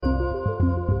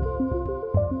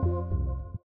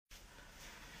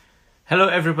Hello,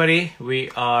 everybody. We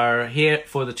are here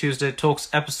for the Tuesday Talks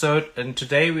episode, and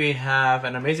today we have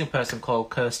an amazing person called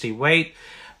Kirsty Waite.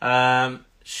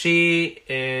 She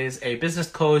is a business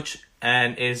coach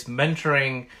and is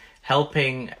mentoring,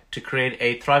 helping to create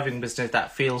a thriving business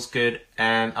that feels good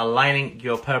and aligning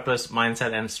your purpose,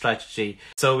 mindset, and strategy.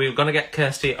 So we're going to get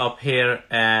Kirsty up here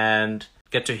and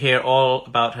get to hear all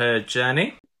about her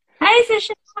journey. Hey,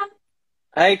 Sisha.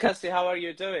 Hey, Kirsty, how are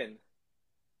you doing?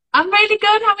 I'm really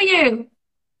good. How are you?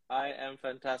 I am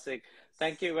fantastic.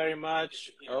 Thank you very much.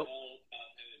 Oh.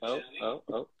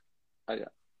 Okay.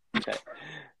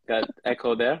 Got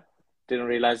echo there. Didn't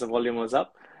realize the volume was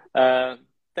up.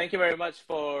 Thank you very much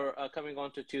for coming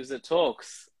on to Tuesday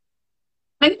Talks.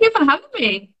 Thank you for having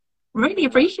me. Really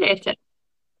appreciate it.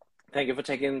 Thank you for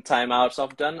taking time out. So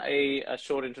I've done a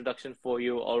short introduction for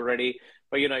you already,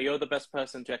 but you're the best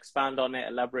person to expand on it,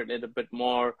 elaborate it a bit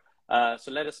more.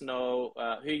 So let us know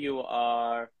who you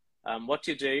are, what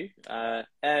you do.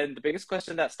 And the biggest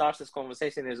question that starts this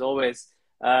conversation is always,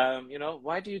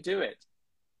 why do you do it?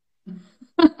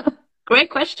 Great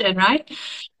question, right?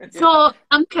 Yeah. So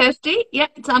I'm Kirsty.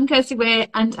 I'm Kirsty Waite,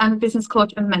 and I'm a business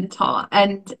coach and mentor.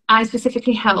 And I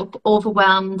specifically help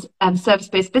overwhelmed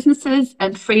service-based businesses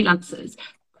and freelancers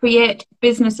create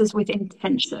businesses with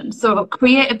intention. So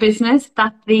create a business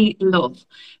that they love,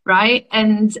 right?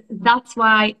 And that's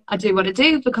why I do what I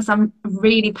do, because I'm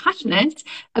really passionate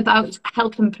about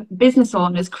helping business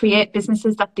owners create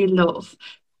businesses that they love.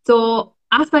 So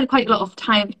I spent quite a lot of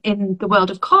time in the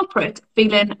world of corporate,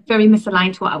 feeling very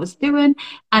misaligned to what I was doing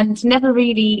and never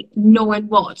really knowing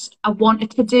what I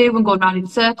wanted to do and going around in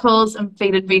circles and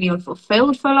feeling really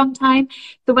unfulfilled for a long time.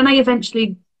 So when I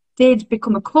eventually did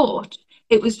become a coach,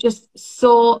 it was just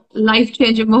so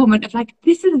life-changing moment of like,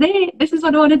 this is it, this is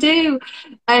what I want to do.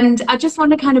 And I just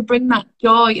want to kind of bring that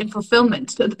joy and fulfillment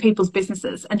to other people's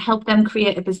businesses and help them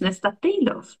create a business that they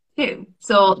love too.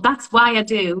 So that's why I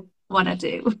do what I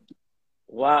do.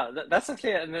 Wow, that's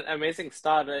actually an amazing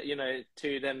start,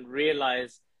 to then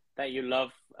realize that you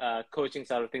love coaching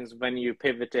side of things when you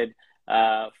pivoted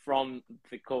from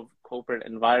the corporate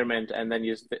environment and then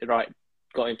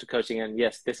got into coaching and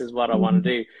yes, this is what I want to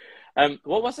do.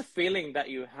 What was the feeling that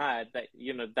you had that,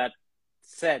 that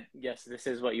said, yes, this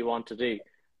is what you want to do?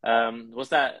 Was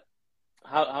that,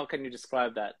 how can you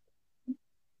describe that?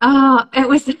 It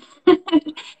was,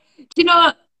 you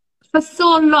know, for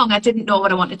so long I didn't know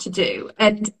what I wanted to do.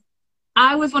 And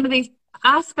I was one of these,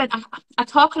 I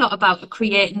talk a lot about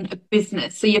creating a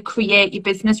business. So you create your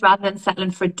business rather than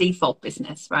settling for a default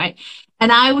business, right?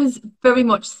 And I was very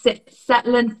much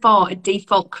settling for a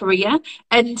default career.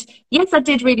 And yes, I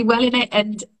did really well in it.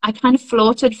 And I kind of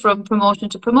floated from promotion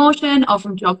to promotion or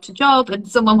from job to job. And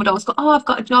someone would always go, oh, I've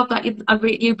got a job that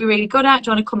you'd be really good at. Do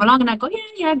you want to come along? And I go,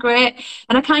 yeah, great.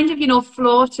 And I kind of,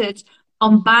 floated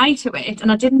on by to it.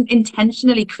 And I didn't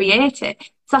intentionally create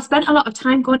it. So I spent a lot of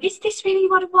time going, is this really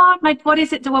what I want? Like, what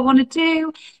is it do I want to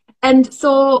do? And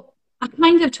so I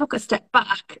kind of took a step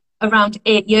back around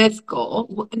 8 years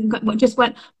ago and just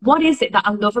went, what is it that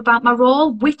I love about my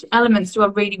role? Which elements do I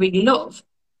really, really love?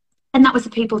 And that was the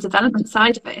people development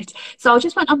side of it. So I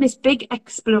just went on this big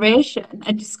exploration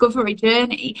and discovery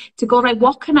journey to go, right,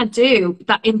 what can I do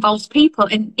that involves people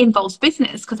and involves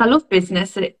business? Because I love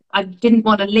business. I didn't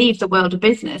want to leave the world of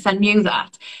business. I knew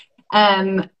that.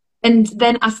 And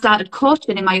then I started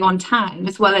coaching in my own time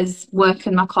as well as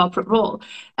working my corporate role.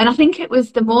 And I think it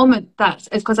was the moment that,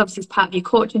 because obviously as part of your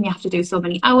coaching, you have to do so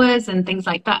many hours and things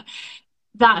like that,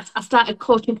 that I started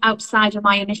coaching outside of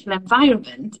my initial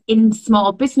environment in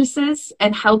small businesses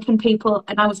and helping people.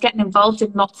 And I was getting involved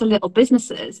in lots of little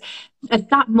businesses.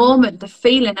 At that moment, the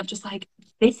feeling of just like,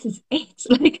 this is it.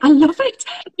 Like, I love it.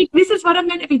 Like, this is what I'm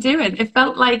meant to be doing. It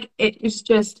felt like it was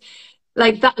just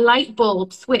like that light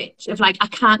bulb switch of like, I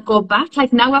can't go back.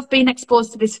 Like now I've been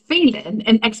exposed to this feeling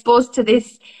and exposed to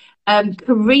this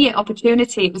career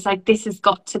opportunity. It was like, this has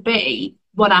got to be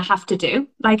what I have to do.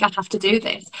 Like I have to do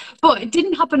this. But it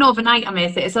didn't happen overnight, I may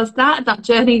say. So I started that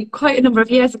journey quite a number of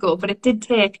years ago, but it did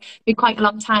take me quite a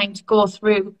long time to go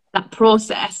through that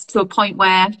process to a point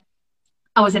where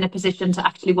I was in a position to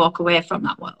actually walk away from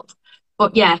that world.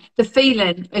 But yeah, the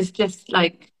feeling is just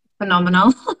like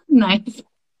phenomenal. Nice.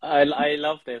 I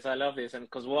love this. I love this, and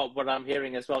because what I'm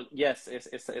hearing as well, yes,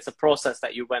 it's a process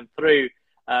that you went through.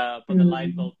 But the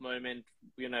light bulb moment,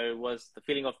 was the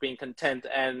feeling of being content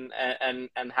and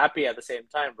happy at the same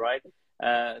time, right?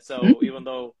 So even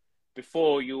though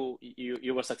before you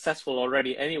were successful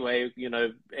already anyway,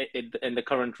 in the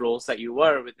current roles that you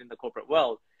were within the corporate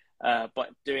world, but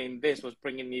doing this was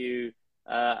bringing you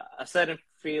a certain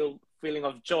feeling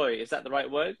of joy. Is that the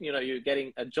right word? You're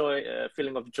getting a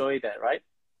feeling of joy there, right?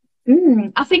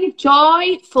 I think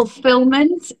joy,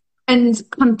 fulfillment, and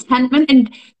contentment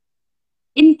and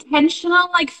intentional,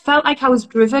 like felt like I was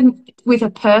driven with a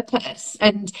purpose.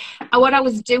 And what I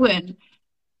was doing,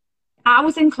 I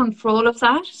was in control of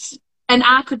that. And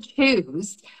I could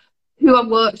choose who I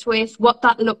worked with, what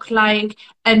that looked like,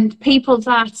 and people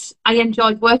that I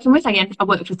enjoyed working with, I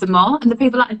worked with them more, and the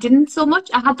people that I didn't so much,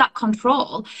 I had that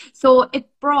control. So it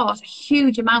brought a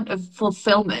huge amount of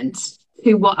fulfillment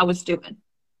to what I was doing.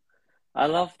 I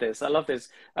love this. I love this.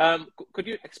 Could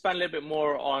you expand a little bit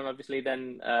more on obviously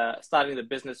then starting the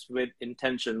business with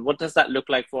intention? What does that look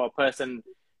like for a person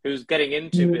who's getting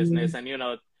into business? Mm.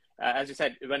 And, as you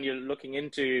said, when you're looking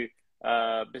into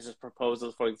business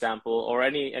proposals, for example, or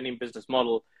any business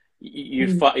model,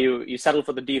 Mm. you settle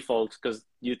for the default because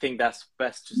you think that's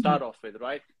best to start off with,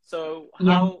 right? So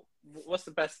Yeah, what's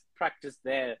the best practice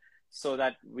there so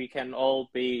that we can all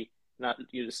be not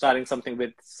starting something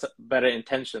with better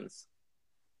intentions?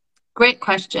 great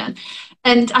question.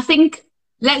 And I think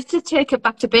let's just take it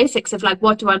back to basics of like,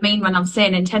 what do I mean when I'm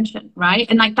saying intention, right?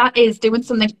 And like that is doing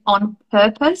something on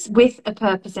purpose with a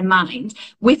purpose in mind,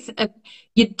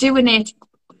 you're doing it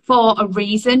for a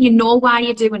reason. You know why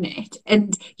you're doing it,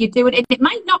 and you do it. And it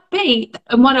might not be.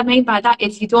 And what I mean by that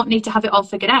is you don't need to have it all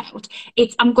figured out.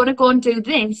 It's I'm going to go and do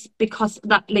this because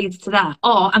that leads to that,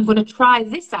 or I'm going to try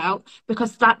this out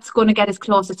because that's going to get us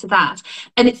closer to that.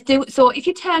 And it's do so if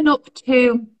you turn up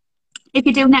to if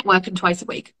you do networking twice a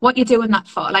week, what you're doing that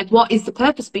for? Like, what is the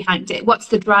purpose behind it? What's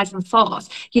the driving force?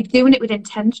 You're doing it with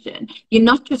intention. You're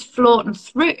not just floating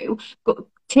through, but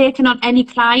taking on any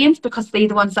clients because they're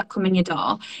the ones that come in your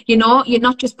door. You're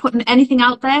not just putting anything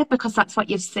out there because that's what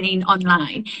you've seen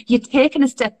online. You're taking a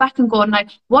step back and going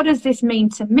like, what does this mean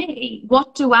to me?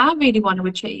 What do I really want to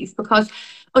achieve? Because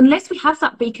unless we have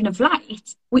that beacon of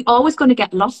light, we're always going to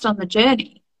get lost on the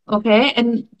journey. Okay.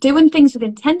 And doing things with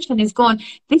intention is going,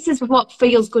 this is what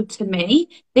feels good to me.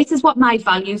 This is what my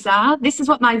values are. This is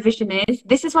what my vision is.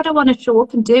 This is what I want to show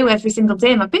up and do every single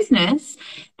day in my business,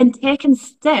 and taking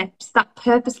steps that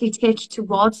purposely take you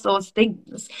towards those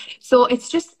things. So it's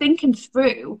just thinking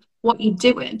through what you're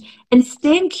doing and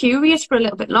staying curious for a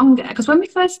little bit longer. Because when we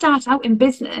first start out in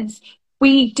business,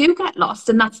 we do get lost,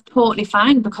 and that's totally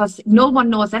fine because no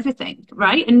one knows everything,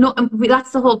 right? And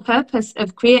that's the whole purpose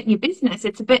of creating your business.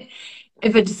 It's a bit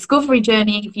of a discovery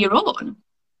journey of your own.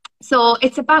 So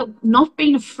it's about not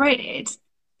being afraid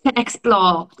to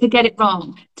explore, to get it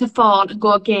wrong, to fall and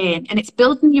go again. And it's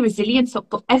building your resilience up.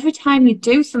 But every time you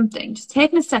do something, just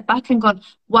taking a step back and going,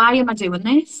 why am I doing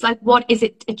this? Like, what is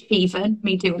it achieving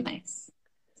me doing this?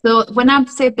 So when I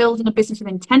say building a business with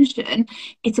intention,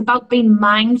 it's about being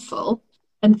mindful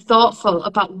and thoughtful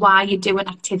about why you're doing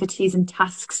activities and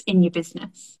tasks in your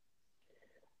business.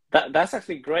 That's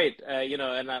actually great.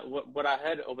 And what I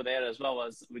heard over there as well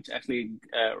was, which actually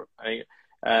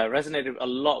resonated a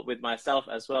lot with myself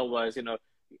as well, was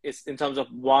it's in terms of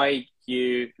why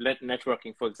you let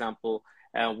networking, for example,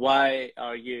 why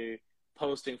are you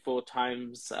posting 4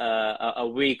 times a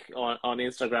week on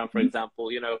Instagram, for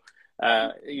example,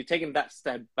 you're taking that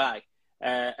step back.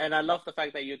 And I love the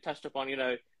fact that you touched upon,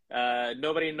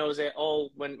 nobody knows it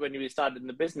all when you start in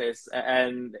the business.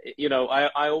 And,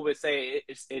 I always say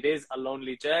it is a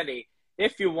lonely journey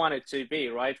if you want it to be,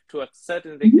 right? To a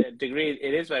certain degree,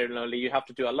 it is very lonely. You have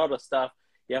to do a lot of stuff.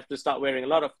 You have to start wearing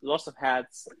lots of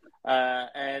hats.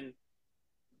 And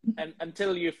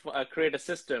until you create a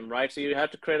system, right? So you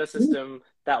have to create a system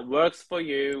that works for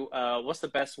you. What's the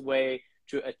best way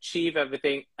to achieve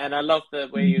everything? And I love the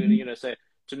way you say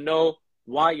to know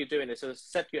why you're doing it. So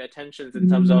set your attentions in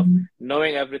terms of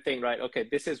knowing everything, right? Okay,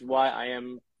 this is why I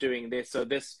am doing this. So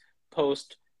this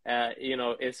post,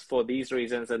 is for these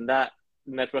reasons, and that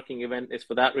networking event is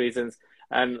for that reasons.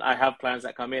 And I have clients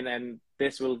that come in, and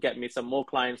this will get me some more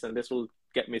clients, and this will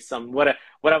get me some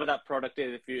whatever that product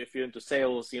is. If you're into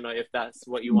sales, if that's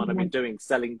what you want to be doing,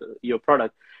 selling your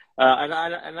product. And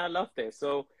I love this.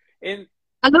 So in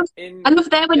I love, in I love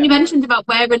there when yeah, you go on. mentioned about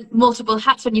wearing multiple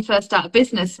hats when you first start a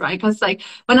business, right? Because like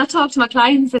when I talk to my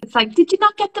clients, it's like, did you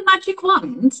not get the magic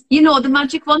wand? The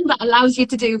magic wand that allows you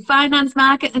to do finance,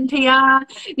 marketing, PR,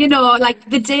 like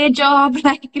the day job,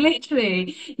 like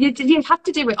literally, you have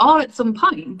to do it all at some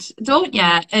point, don't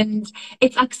you? And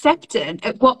it's accepting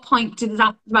at what point does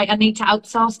that, right, I need to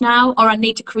outsource now, or I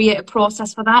need to create a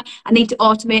process for that. I need to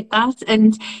automate that.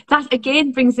 And that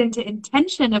again brings into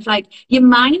intention of like, you're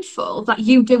mindful that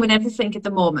you doing everything at the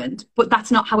moment, but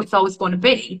that's not how it's always going to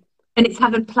be. And it's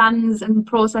having plans and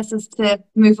processes to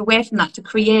move away from that to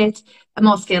create a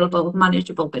more scalable,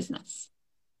 manageable business.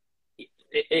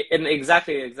 And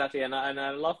exactly, and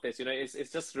I love this.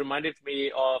 It's just reminded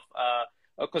me of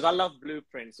because I love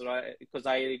blueprints, right? Because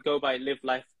I go by live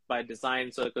life by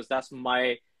design. So because that's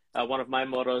my one of my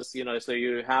mottos, you know. So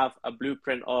you have a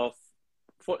blueprint of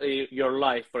for your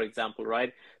life, for example,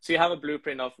 right? So you have a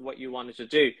blueprint of what you wanted to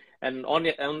do, and on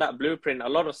that blueprint, a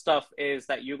lot of stuff is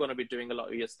that you're going to be doing a lot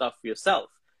of your stuff yourself,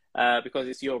 because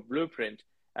it's your blueprint.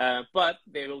 But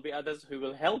there will be others who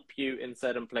will help you in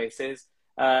certain places,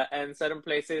 and certain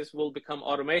places will become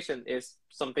automation is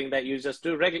something that you just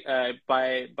do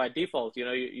by default. You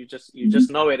know, you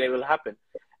just know it will happen,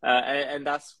 and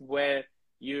that's where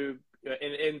you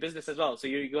in business as well. So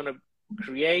you're going to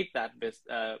create that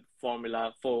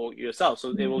formula for yourself.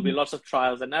 So there will be lots of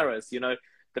trials and errors. You know,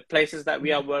 the places that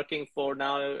we are working for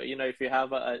now, you know, if you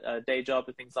have a day job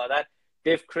and things like that,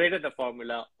 they've created a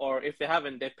formula, or if they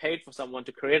haven't, they've paid for someone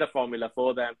to create a formula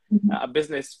for them, a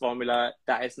business formula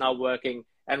that is now working,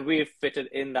 and we've fitted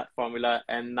in that formula,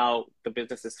 and now the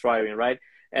business is thriving, right?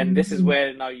 And this is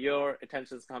where now your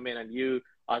attentions come in, and you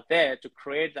are there to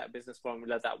create that business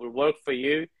formula that will work for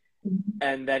you,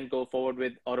 and then go forward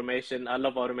with automation. I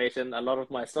love automation. A lot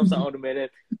of my stuff's are automated.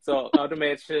 So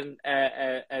automation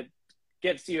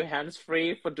gets you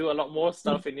hands-free for do a lot more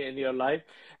stuff in your life,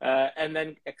 and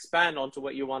then expand onto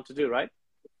what you want to do, right?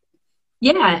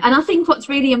 Yeah, and I think what's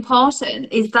really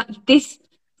important is that this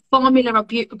formula or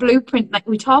blueprint that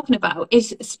we're talking about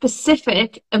is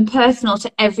specific and personal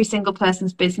to every single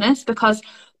person's business, because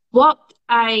what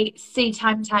I see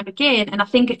time and time again, and I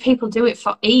think if people do it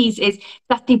for ease, is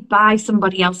that they buy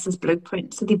somebody else's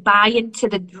blueprint. So they buy into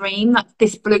the dream that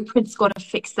this blueprint's going to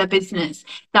fix their business,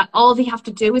 that all they have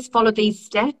to do is follow these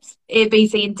steps, A, B,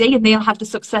 C, and D, and they'll have the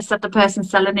success that the person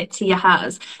selling it to you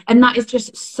has. And that is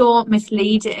just so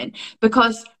misleading,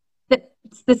 because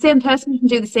the same person can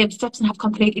do the same steps and have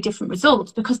completely different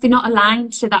results because they're not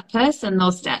aligned to that person,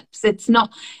 those steps. It's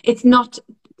not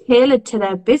tailored to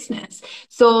their business.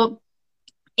 So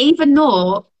even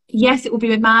though, yes, it would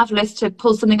be marvelous to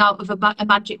pull something out of a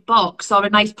magic box or a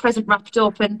nice present wrapped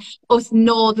up and us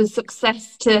know the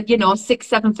success to, you know,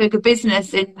 6-7 figure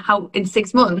business in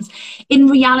 6 months, in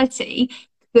reality,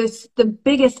 the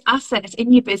biggest asset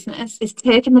in your business is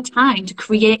taking the time to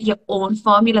create your own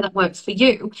formula that works for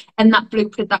you and that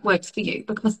blueprint that works for you,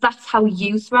 because that's how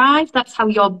you thrive. That's how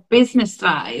your business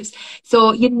thrives.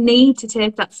 So you need to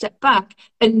take that step back.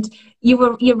 And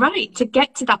you're right, to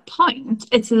get to that point,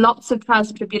 it's lots of trials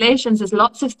and tribulations. There's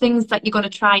lots of things that you're going to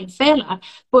try and fail at,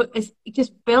 but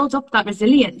just build up that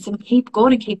resilience and keep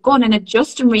going and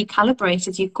adjust and recalibrate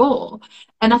as you go.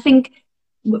 And I think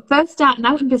first starting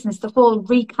out in business, the whole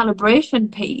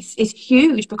recalibration piece is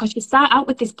huge, because you start out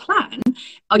with this plan,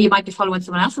 or you might be following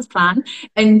someone else's plan,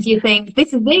 and you think,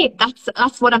 this is it,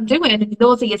 that's what I'm doing, and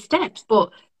those are your steps.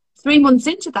 But 3 months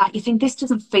into that, you think this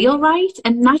doesn't feel right,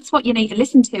 and that's what you need to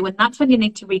listen to, and that's when you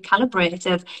need to recalibrate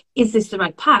of, is this the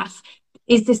right path?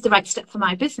 Is this the right step for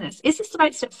my business? Is this the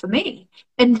right step for me?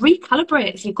 And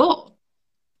recalibrate as you go.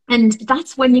 And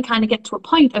that's when you kind of get to a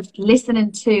point of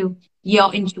listening to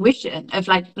your intuition, of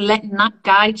like letting that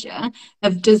guide you,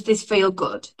 of, does this feel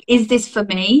good? Is this for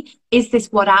me? Is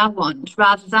this what I want?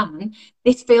 Rather than,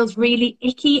 this feels really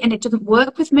icky and it doesn't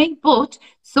work with me, but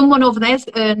someone over there's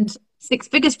earned 6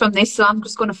 figures from this, so I'm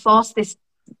just going to force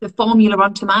the formula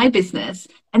onto my business,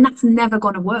 and that's never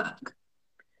going to work.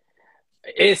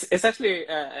 It's actually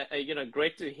you know,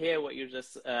 great to hear what you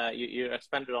just you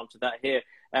expanded onto that here.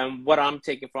 And what I'm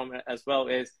taking from it as well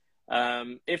is,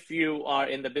 if you are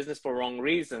in the business for wrong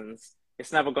reasons,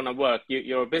 it's never going to work.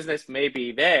 Your business may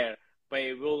be there, but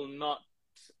it will not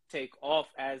take off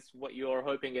as what you're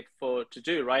hoping it to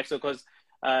do, right? So because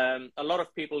a lot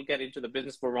of people get into the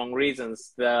business for wrong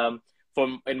reasons.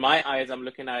 From in my eyes, I'm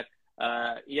looking at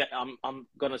I'm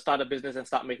going to start a business and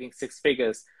start making 6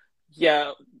 figures.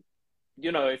 Yeah,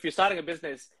 you know, if you're starting a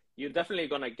business, you're definitely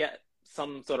going to get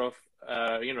some sort of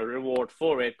you know, reward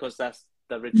for it, because that's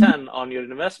the return on your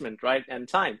investment, right? And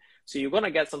time. So you're going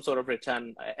to get some sort of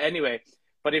return anyway.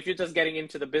 But if you're just getting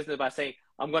into the business by saying,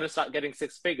 I'm going to start getting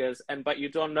 6 figures, but you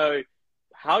don't know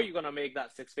how you're going to make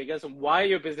that 6 figures and why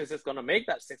your business is going to make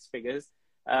that 6 figures,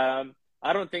 I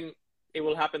don't think it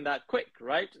will happen that quick,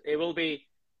 right? It will be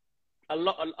a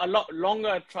lot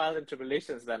longer trials and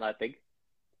tribulations then, I think.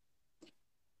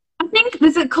 I think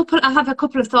I have a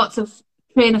couple of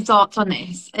train of thoughts on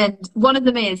this, and one of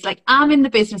them is, like, I'm in the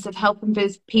business of helping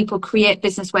people create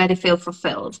business where they feel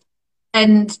fulfilled,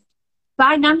 and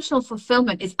financial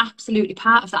fulfillment is absolutely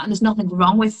part of that, and there's nothing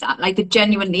wrong with that. Like, there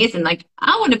genuinely isn't. Like,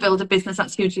 I want to build a business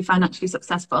that's hugely financially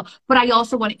successful, but I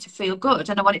also want it to feel good,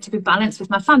 and I want it to be balanced with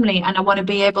my family, and I want to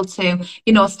be able to,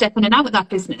 you know, step in and out of that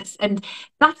business, and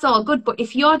that's all good. But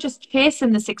if you're just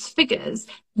chasing the 6 figures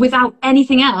without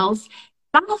anything else,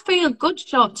 that'll feel good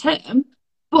short term,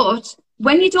 but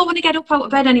when you don't want to get up out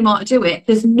of bed anymore to do it,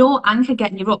 there's no anchor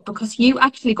getting you up because you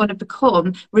actually going to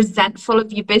become resentful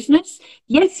of your business.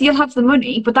 Yes, you'll have the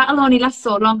money, but that'll only last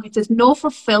so long if there's no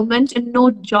fulfillment and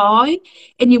no joy,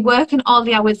 and you're working all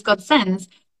the hours God sends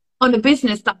on a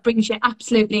business that brings you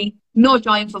absolutely no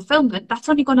joy and fulfillment. That's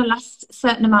only going to last a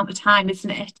certain amount of time, isn't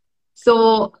it?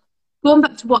 So going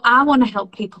back to what I want to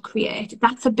help people create,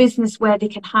 that's a business where they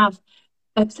can have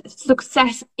a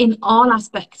success in all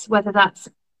aspects, whether that's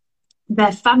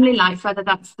their family life, whether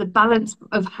that's the balance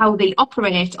of how they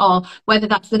operate, or whether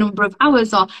that's the number of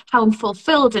hours, or how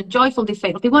fulfilled and joyful they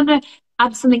feel. They want to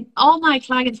add something. All my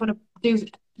clients want to do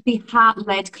be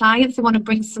heart-led clients. They want to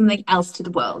bring something else to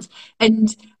the world.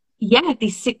 And yeah,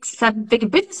 these 6, 7 figure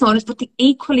business owners, but they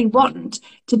equally want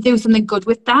to do something good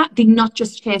with that. They're not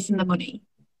just chasing the money.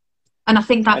 And I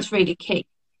think that's really key.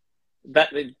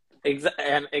 That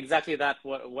and exactly that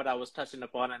what I was touching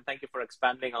upon, and thank you for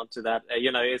expanding onto that.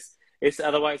 You know, it's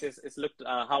otherwise it's looked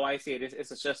how I see it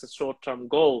is it's just a short-term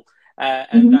goal,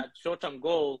 and that short-term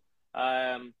goal,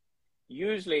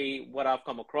 usually what I've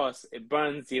come across, it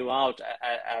burns you out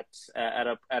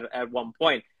at one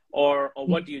point. Or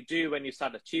what do you do when you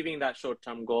start achieving that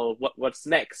short-term goal? What's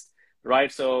next,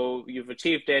 right? So you've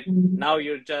achieved it. Now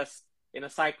you're just in a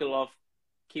cycle of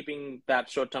keeping that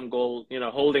short-term goal, you know,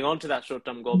 holding on to that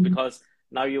short-term goal, because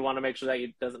now you want to make sure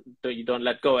that you don't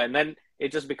let go. And then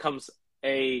it just becomes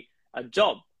a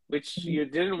job, which you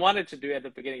didn't want it to do at the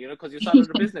beginning, you know, because you started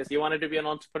a business. You wanted to be an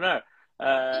entrepreneur.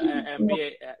 And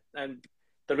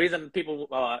the reason people,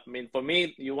 I mean, for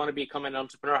me, you want to become an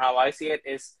entrepreneur, how I see it,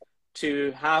 is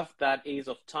to have that ease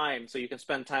of time. So you can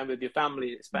spend time with your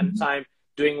family, spend time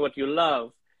doing what you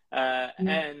love.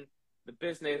 And the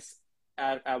business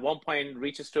at one point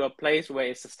reaches to a place where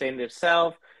it sustains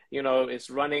itself, you know, it's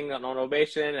running on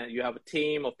ovation, and you have a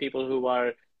team of people who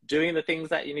are doing the things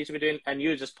that you need to be doing, and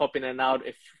you just pop in and out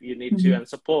if you need to, and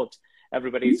support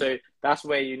everybody. So that's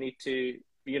where you need to,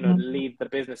 you know, lead the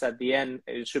business at the end.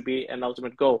 It should be an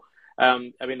ultimate goal.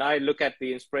 I mean, I look at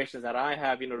the inspirations that I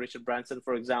have, you know, Richard Branson,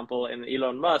 for example, and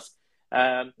Elon Musk.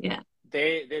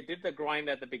 They did the grind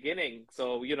at the beginning.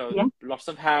 So, you know, lots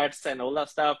of hats and all that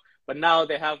stuff. But now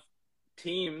they have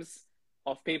teams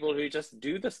of people who just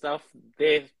do the stuff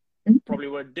they probably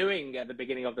were doing at the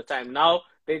beginning of the time. Now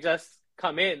they just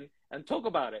come in and talk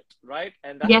about it, right?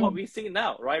 And that's what we see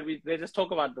now, right? They just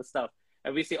talk about the stuff,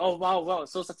 and we see, oh, wow,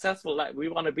 so successful, like we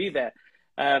want to be there.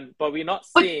 But we're not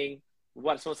seeing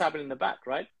what's happening in the back,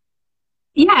 right?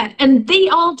 Yeah, and they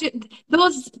all do.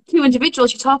 Those two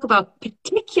individuals you talk about,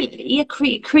 particularly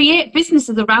create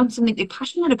businesses around something they're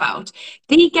passionate about.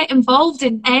 They get involved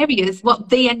in areas what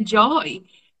they enjoy.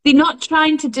 They're not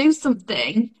trying to do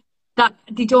something that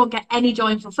they don't get any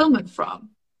joy and fulfillment from.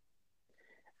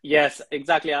 Yes,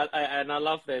 exactly. And I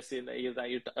love this that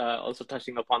you also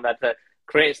touching upon that.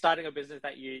 Starting a business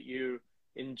that you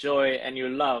enjoy and you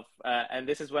love, and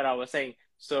this is what I was saying.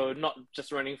 So not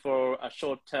just running for a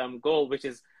short-term goal, which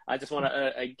is I just want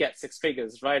to get 6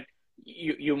 figures, right?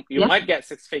 You might get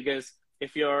 6 figures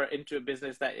if you're into a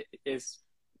business that is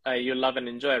you love and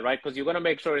enjoy, right? Because you're going to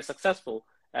make sure it's successful,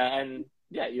 and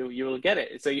yeah, you will get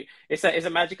it. So it's a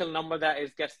magical number that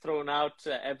gets thrown out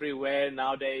everywhere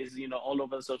nowadays. You know, all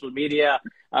over social media.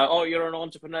 Oh, you're an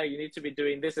entrepreneur. You need to be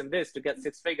doing this and this to get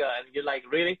 6 figure, and you're like,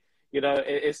 really? You know,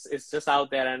 it's just out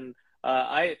there. And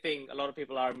I think a lot of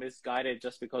people are misguided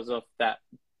just because of that,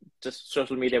 just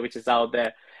social media, which is out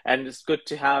there. And it's good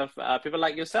to have people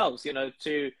like yourselves, you know,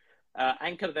 to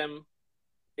anchor them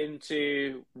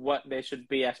into what they should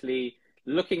be actually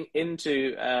looking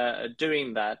into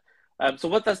doing that. So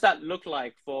what does that look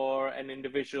like for an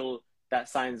individual that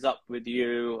signs up with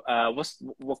you?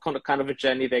 What kind of a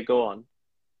journey they go on?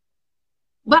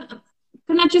 Well,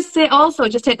 can I just say also,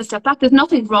 just take a step back, there's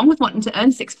nothing wrong with wanting to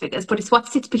earn 6 figures, but it's what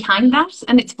sits behind that,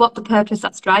 and it's what the purpose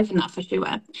that's driving that for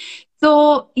sure.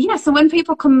 So yeah, so when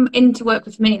people come in to work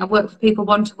with me, I work with people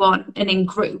one-to-one and in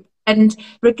group, and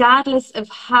regardless of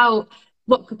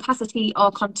what capacity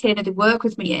or container they work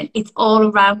with me in, it's all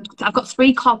around, I've got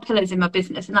 3 core pillars in my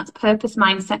business, and that's purpose,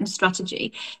 mindset, and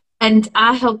strategy. And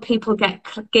I help people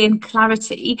gain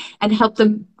clarity and help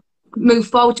them move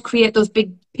forward to create those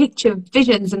big picture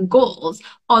visions and goals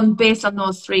based on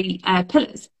those 3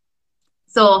 pillars.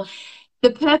 So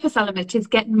the purpose element is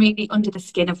getting really under the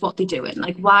skin of what they're doing,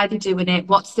 like why they're doing it,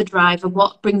 what's the driver,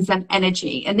 what brings them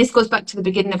energy. And this goes back to the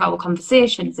beginning of our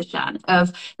conversation, Zishan,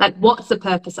 of like, what's the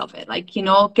purpose of it? Like, you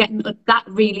know, getting that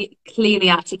really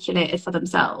clearly articulated for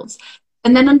themselves.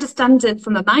 And then understanding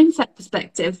from a mindset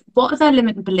perspective, what are their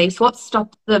limiting beliefs? What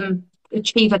stops them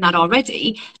achieving that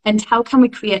already, and how can we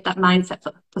create that mindset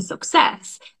for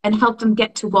success and help them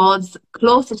get towards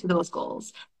closer to those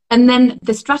goals. And then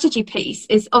the strategy piece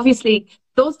is obviously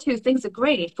those two things are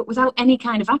great, but without any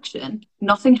kind of action,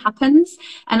 nothing happens.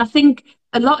 And I think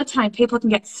a lot of time people can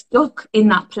get stuck in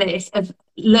that place of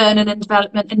learning and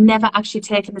development and never actually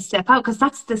taking the step out, because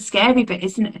that's the scary bit,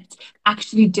 isn't it?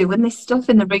 Actually doing this stuff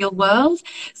in the real world.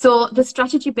 So the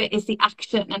strategy bit is the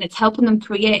action, and it's helping them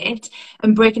create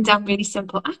and breaking down really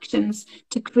simple actions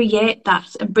to create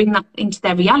that and bring that into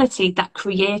their reality, that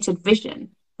created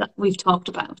vision that we've talked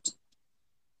about.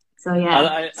 So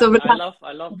yeah.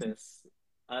 I love this.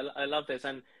 I love this,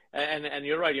 and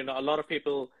you're right. You know, a lot of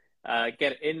people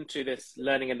get into this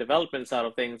learning and development side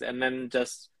of things, and then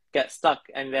just get stuck,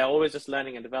 and they're always just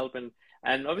learning and development.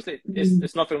 And obviously,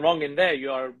 there's nothing wrong in there.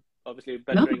 You are obviously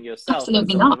bettering yourself and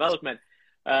self-development.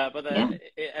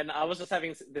 And I was just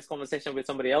having this conversation with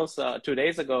somebody else 2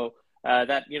 days ago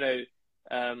that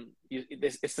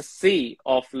it's the sea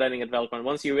of learning and development.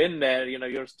 Once you're in there, you know,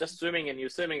 you're just swimming and you're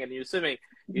swimming and you're swimming.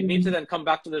 You need to then come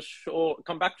back to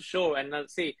shore and then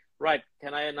see, right,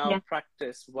 can I now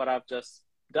practice what I've just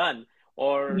done?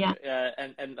 Or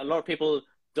and a lot of people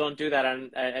don't do that,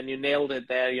 and you nailed it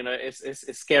there. You know, it's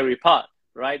a scary part,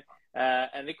 right?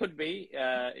 And it could be,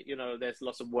 you know, there's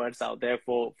lots of words out there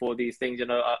for these things. You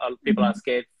know, people are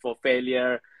scared for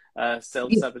failure,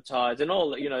 self-sabotage, and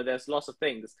all. You know, there's lots of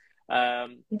things.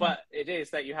 But it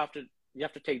is that you have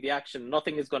to take the action.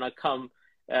 Nothing is going to come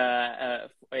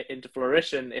into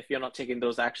fruition if you're not taking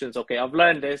those actions. Okay, I've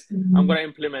learned this. I'm going to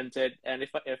implement it, and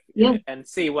and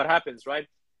see what happens, right?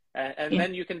 And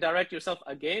then you can direct yourself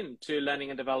again to learning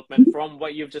and development from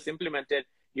what you've just implemented.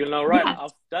 You'll know, right,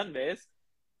 I've done this.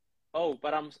 Oh,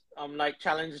 but I'm like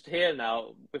challenged here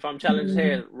now. If I'm challenged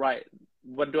here, right,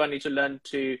 what do I need to learn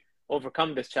to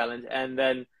overcome this challenge? And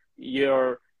then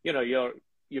you're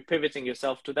pivoting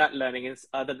yourself to that learning,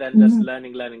 other than just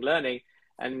learning,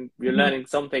 and you're learning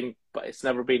something, but it's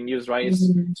never been used, right?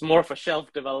 It's more of a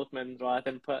shelf development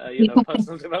rather than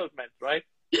personal development, right?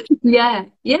 Yeah.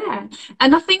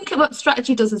 And I think what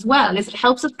strategy does as well is it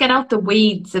helps us get out the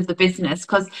weeds of the business,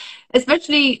 because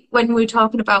especially when we're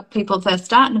talking about people first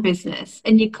starting a business,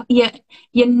 and you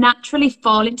naturally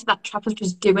fall into that trap of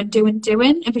just doing.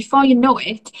 And before you know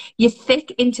it, you're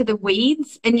thick into the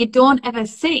weeds and you don't ever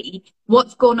see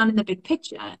what's going on in the big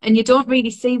picture, and you don't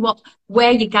really see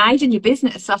where you're guiding your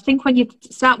business. So I think when you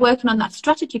start working on that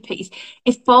strategy piece,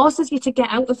 it forces you to get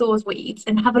out of those weeds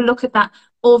and have a look at that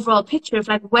overall picture of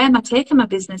like, where am I taking my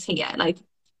business here? Like,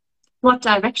 what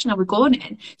direction are we going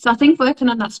in? So I think working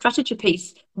on that strategy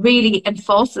piece really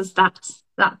enforces that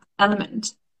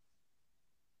element.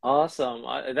 Awesome.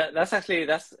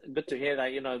 That's good to hear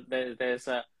that, you know, there's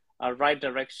a right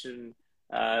direction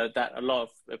that a lot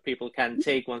of people can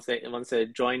take once they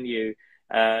join you.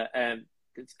 And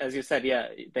as you said,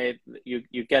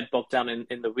 you get bogged down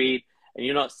in the weed, and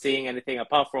you're not seeing anything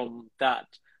apart from that,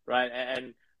 right?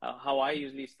 And how I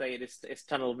usually say it is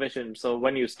tunnel vision. So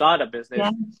when you start a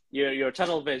business, you're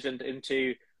tunnel visioned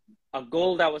into a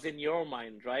goal that was in your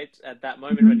mind, right, at that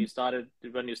moment when you started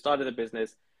the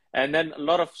business, and then a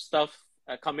lot of stuff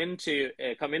come in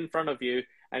front of you,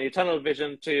 and you tunnel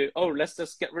vision to, oh, let's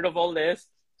just get rid of all this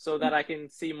so that I can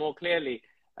see more clearly.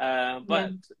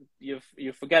 But you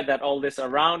forget that all this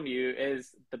around you is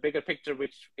the bigger picture,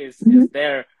 which is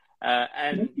there,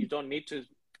 and you don't need to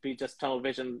be just tunnel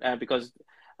vision, because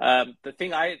the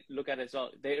thing I look at is,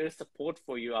 there is support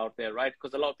for you out there, right?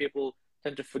 Because a lot of people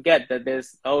tend to forget that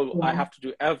I have to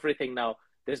do everything now.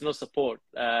 There's no support,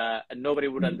 and nobody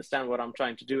would understand what I'm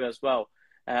trying to do as well.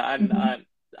 And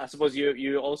I suppose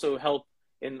you also help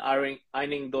in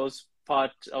ironing those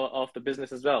parts of the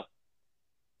business as well.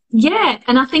 Yeah,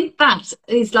 and I think that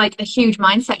is like a huge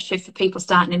mindset shift for people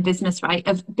starting in business, right?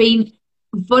 Of being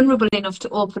vulnerable enough to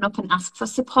open up and ask for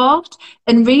support,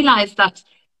 and realize that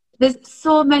there's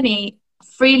so many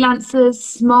freelancers,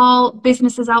 small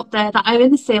businesses out there that are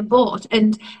in the same boat.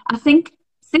 And I think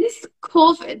since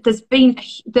COVID, there's been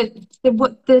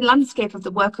the landscape of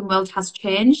the working world has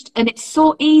changed, and it's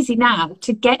so easy now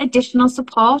to get additional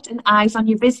support and eyes on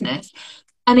your business.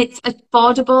 And it's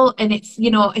affordable, and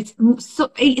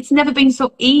it's never been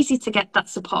so easy to get that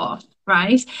support,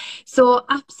 right? So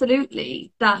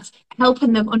absolutely, that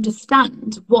helping them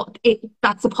understand what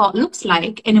that support looks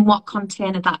like and in what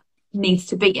container that needs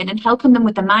to be in, and helping them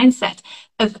with the mindset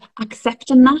of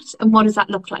accepting that and what does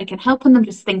that look like, and helping them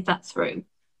just think that through.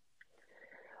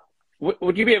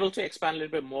 Would you be able to expand a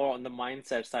little bit more on the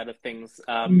mindset side of things?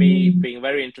 Me being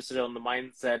very interested on the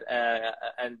mindset,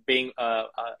 and being,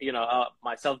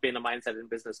 myself being a mindset and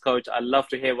business coach, I love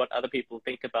to hear what other people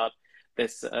think about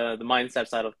the mindset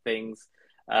side of things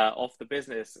of the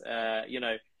business.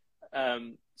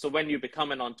 So when you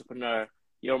become an entrepreneur,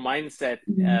 your mindset,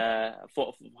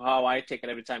 for how I take it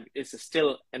every time, is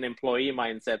still an employee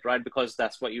mindset, right? Because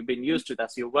that's what you've been used to,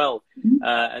 that's your world.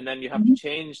 And then you have to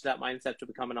change that mindset to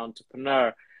become an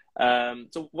entrepreneur.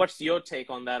 So what's your take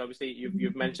on that? Obviously,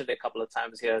 you've mentioned it a couple of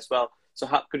times here as well. So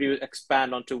how could you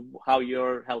expand onto how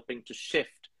you're helping to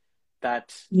shift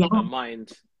that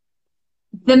mind?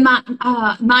 The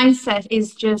mindset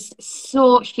is just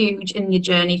so huge in your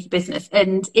journey for business.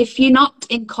 And if you're not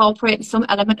incorporating some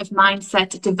element of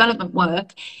mindset development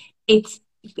work,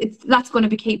 that's going to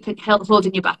be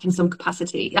holding you back in some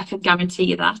capacity. I can guarantee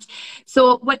you that.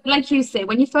 So like you say,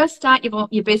 when you first start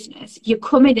your business, you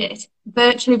come in it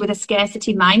virtually with a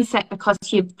scarcity mindset, because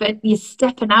you're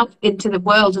stepping out into the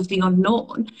world of the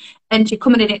unknown, and you're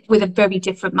coming in it with a very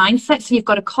different mindset. So you've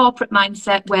got a corporate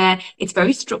mindset where it's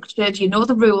very structured. You know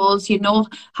the rules. You know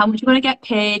how much you're going to get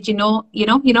paid. You know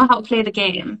how to play the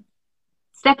game.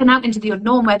 Stepping out into the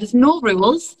unknown where there's no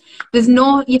rules,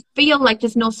 you feel like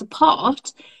there's no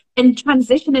support, and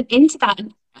transitioning into that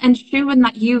and ensuring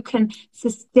that you can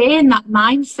sustain that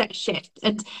mindset shift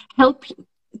and help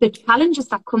the challenges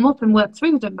that come up and work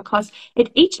through them, because at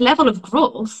each level of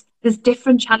growth, there's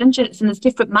different challenges and there's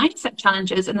different mindset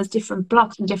challenges and there's different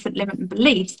blocks and different limiting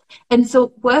beliefs. And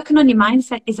so working on your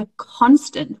mindset is a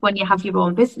constant when you have your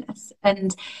own business.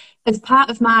 And as part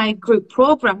of my group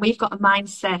program, we've got a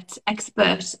mindset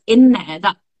expert in there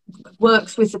that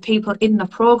works with the people in the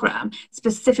program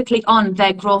specifically on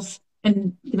their growth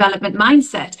and development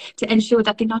mindset to ensure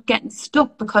that they're not getting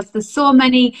stuck, because there's so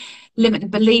many limiting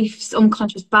beliefs,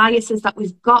 unconscious biases that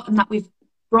we've got and that we've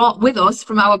brought with us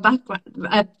from our background,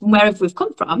 wherever we've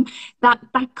come from, that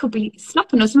could be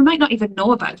stopping us. We might not even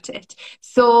know about it.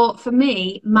 So for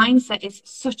me, mindset is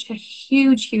such a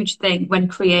huge thing when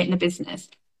creating a business.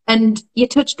 And you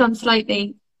touched on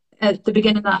slightly at the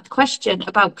beginning of that question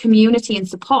about community and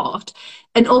support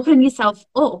and opening yourself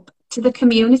up to the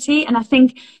community. And I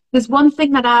think there's one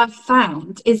thing that I've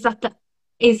found is that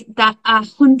there are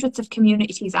hundreds of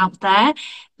communities out there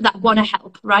that want to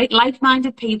help, right?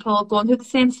 Like-minded people going through the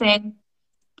same thing.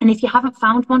 And if you haven't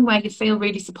found one where you feel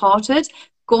really supported,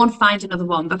 go and find another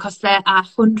one, because there are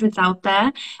hundreds out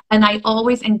there. And I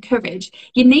always encourage,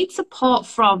 you need support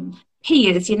from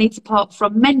peers, you need support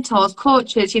from mentors,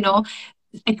 coaches,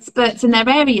 experts in their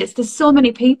areas. There's so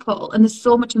many people and there's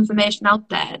so much information out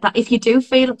there that if you do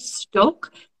feel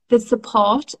stuck, there's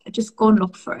support. Just go and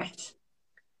look for it.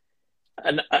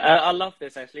 And I love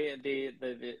this, actually,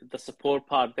 the support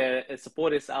part there.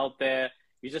 Support is out there.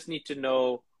 You just need to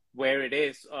know where it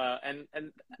is. And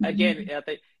again, I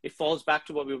think it falls back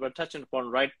to what we were touching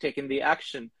upon, right? Taking the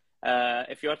action.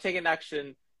 If you're taking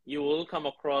action, you will come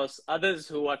across others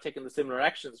who are taking the similar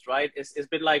actions, right? It's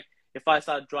been like, if I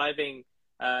start driving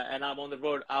and I'm on the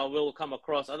road, I will come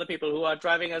across other people who are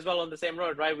driving as well on the same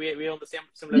road, right? We're on the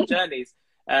similar journeys.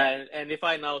 And if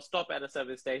I now stop at a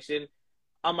service station,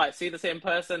 I might see the same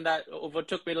person that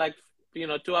overtook me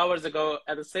 2 hours ago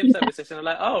at the same service station. I'm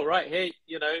like, oh, right, hey,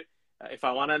 if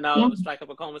I want to now strike up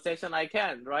a conversation, I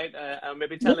can, right?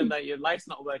 Maybe tell him that your light's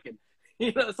not working,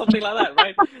 something like that,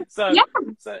 right? So,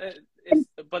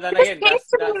 but then again,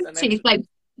 that's like,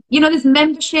 there's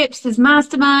memberships, there's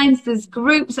masterminds, there's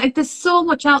groups, like there's so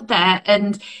much out there.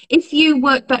 And if you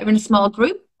work better in a small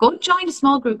group, go and join a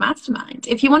small group mastermind.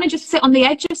 If you want to just sit on the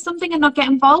edge of something and not get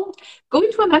involved, go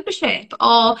into a membership,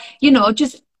 or,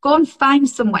 just go and find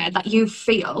somewhere that you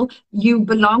feel you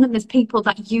belong and there's people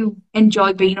that you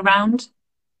enjoy being around.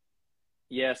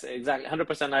 Yes, exactly.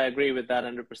 100%. I agree with that.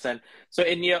 100%. So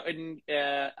in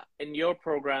your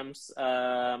programs,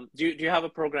 do you have a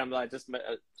program? I just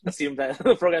assume that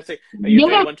the program, so you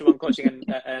do one-to-one coaching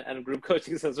and group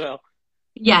coachings as well.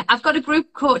 Yeah, I've got a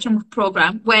group coaching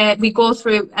program where we go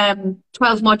through 12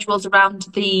 modules around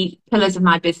the pillars of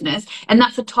my business. And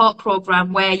that's a talk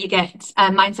program where you get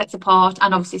mindset support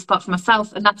and obviously support for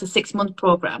myself. And that's a 6-month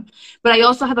program. But I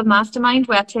also have a mastermind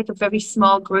where I take a very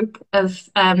small group of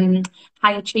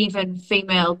high achieving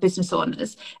female business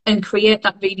owners and create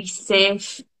that really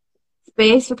safe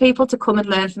space for people to come and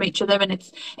learn from each other. And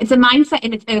it's a mindset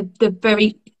in the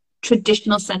very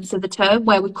traditional sense of the term,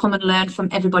 where we come and learn from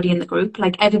everybody in the group.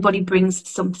 Like, everybody brings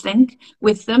something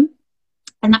with them,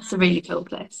 and that's a really cool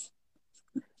place.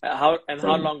 How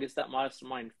long is that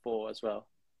mastermind for as well?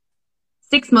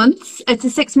 6 months. It's a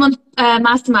 6-month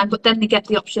mastermind, but then they get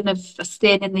the option of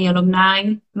staying in the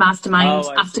alumni mastermind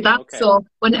after that. Okay. So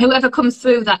whoever comes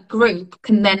through that group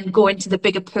can then go into the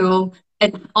bigger pool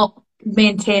and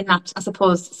maintain that, I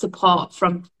suppose, support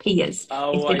from peers.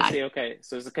 Oh, I see. Okay,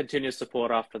 so it's a continuous support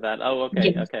after that. Oh,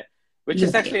 okay, okay.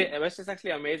 Yeah. which is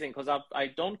actually amazing because I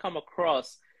don't come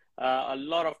across a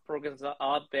lot of programs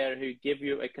out there who give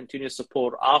you a continuous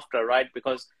support after, right?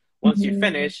 Because once you Mhm.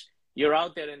 finish, you're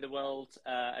out there in the world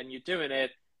and you're doing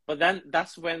it. But then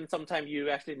that's when sometimes you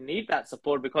actually need that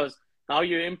support because now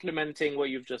you're implementing what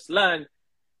you've just learned.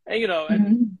 And, you know, and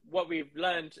Mhm. what we've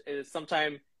learned is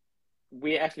sometimes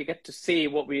we actually get to see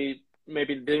what we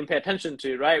maybe didn't pay attention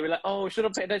to, right? We're like, oh, should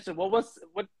have paid attention.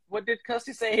 What did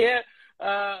Kirsty say here?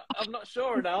 I'm not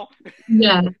sure now.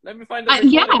 Yeah. Let me find the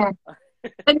recording. Yeah.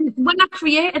 And when I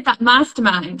created that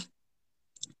mastermind,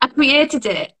 I created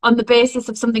it on the basis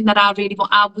of something that I really what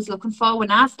I was looking for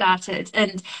when I started.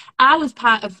 And I was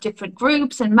part of different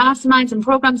groups and masterminds and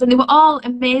programs, and they were all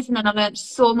amazing and I learned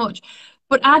so much.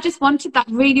 But I just wanted that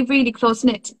really, really close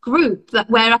knit group that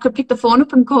where I could pick the phone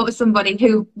up and go to somebody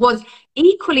who was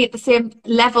equally at the same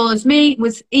level as me,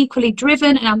 was equally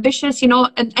driven and ambitious, you know,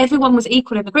 and everyone was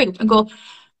equal in the group and go,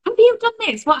 have you done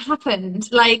this? What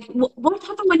happened? Like, what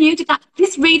happened when you did that?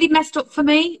 This really messed up for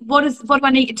me. What do I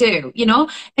need to do? You know,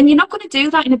 and you're not going to do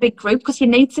that in a big group because you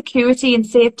need security and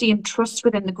safety and trust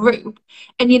within the group.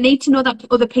 And you need to know that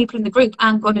other people in the group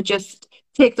aren't going to just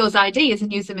take those ideas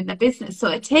and use them in their business. So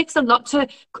it takes a lot to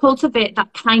cultivate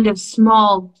that kind of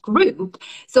small group.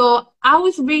 So I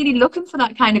was really looking for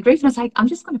that kind of group. And I was like, I'm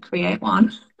just going to create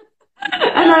one. And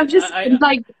Yeah, I'm just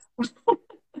like,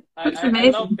 it's I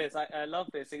love amazing. this. I love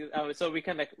this. So we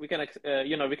can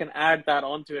you know we can add that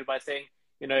onto it by saying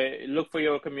you know look for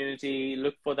your community, Mm,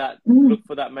 look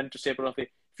for that mentorship. Or if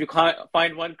you can't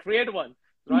find one, create one,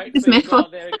 right? just So you make go one.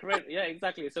 out there and create. Yeah,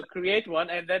 exactly. So create one,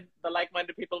 and then the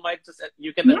like-minded people might just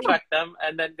you can Yeah. attract them,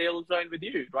 and then they'll join with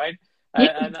you, right?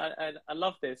 Yeah. I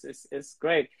love this. It's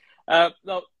great.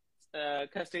 No,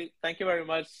 Kirsty, thank you very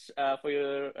much for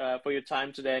your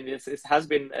time today, and it has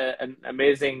been an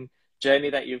amazing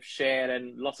journey that you've shared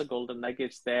and lots of golden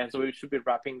nuggets there. So we should be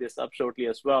wrapping this up shortly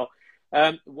as well.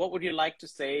 What would you like to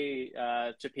say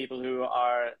to people who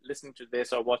are listening to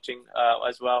this or watching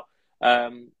as well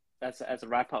as a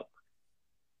wrap up?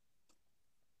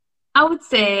 I would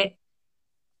say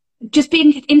just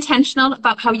being intentional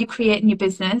about how you create in your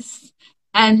business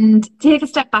and take a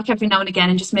step back every now and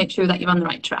again and just make sure that you're on the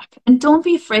right track. And don't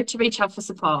be afraid to reach out for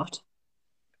support.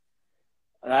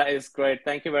 That is great.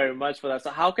 Thank you very much for that.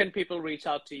 So, how can people reach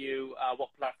out to you? What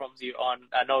platforms are you on?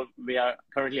 I know we are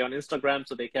currently on Instagram,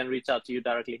 so they can reach out to you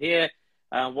directly here.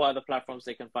 What other platforms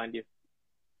they can find you?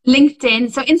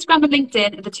 LinkedIn. So Instagram and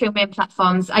LinkedIn are the two main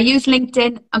platforms. I use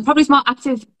LinkedIn. I'm probably more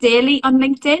active daily on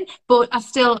LinkedIn, but I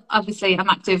still, obviously, I'm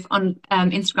active on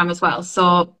Instagram as well.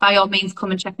 So by all means,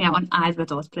 come and check me out on either of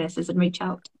those places and reach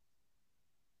out.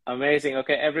 Amazing.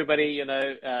 Okay, everybody, you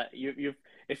know, you've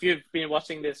if you've been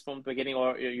watching this from the beginning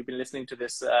or you've been listening to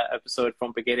this episode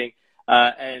from beginning,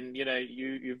 and you know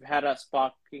you've had a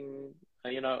sparking,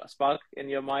 you know, a spark in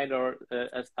your mind or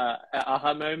a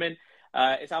aha moment,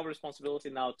 it's our responsibility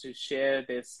now to share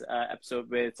this episode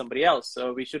with somebody else.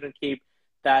 So we shouldn't keep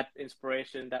that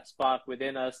inspiration, that spark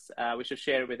within us. We should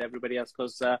share it with everybody else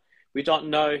because we don't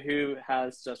know who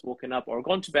has just woken up or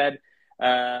gone to bed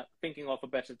thinking of a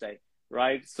better day,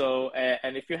 right? So,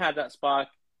 and if you have that spark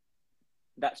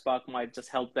might just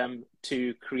help them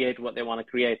to create what they want to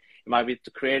create. It might be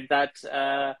to create that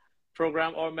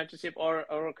program or mentorship or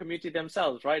a community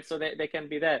themselves, right? So they can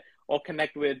be there or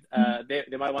connect with,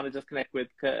 they might want to just connect with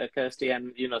Kirsty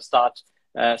and, you know, start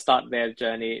their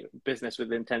journey, business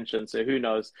with intention. So who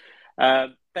knows?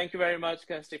 Thank you very much,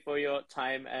 Kirsty, for your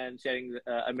time and sharing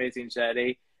the amazing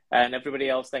journey. And everybody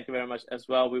else, thank you very much as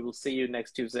well. We will see you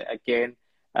next Tuesday again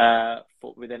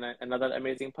with another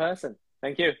amazing person.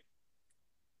 Thank you.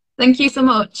 Thank you so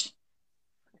much.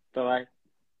 Bye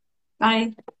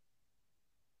bye. Bye.